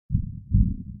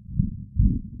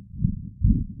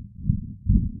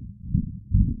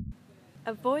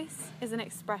A voice is an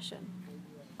expression.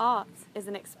 Art is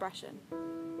an expression.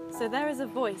 So there is a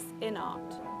voice in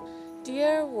art.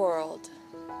 Dear world,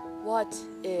 what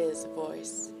is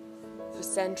voice? For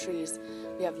centuries,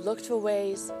 we have looked for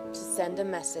ways to send a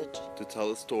message, to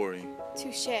tell a story,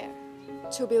 to share,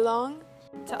 to belong,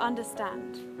 to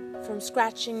understand. From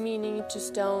scratching meaning to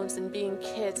stones and being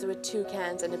kids with 2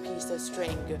 cans and a piece of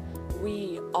string,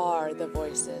 we are the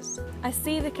voices. I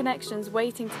see the connections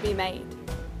waiting to be made.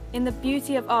 In the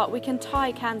beauty of art, we can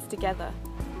tie cans together.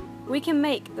 We can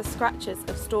make the scratches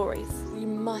of stories. We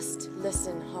must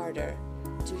listen harder.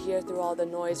 To hear through all the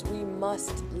noise, we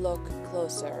must look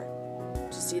closer.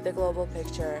 To see the global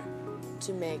picture,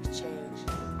 to make change.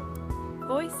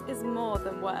 Voice is more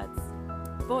than words.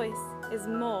 Voice is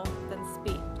more than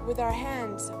speech. With our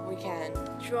hands, we can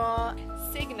draw,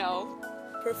 signal,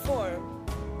 perform.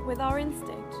 With our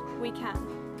instinct, we can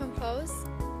compose,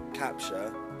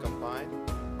 capture, combine.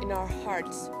 In our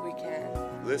hearts, we can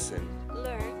Listen,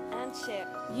 learn, and share.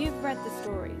 You've read the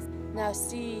stories. now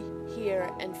see,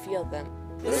 hear, and feel them.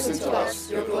 Listen to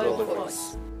us, your global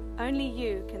voice. Only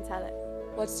you can tell it.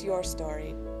 What's your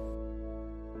story?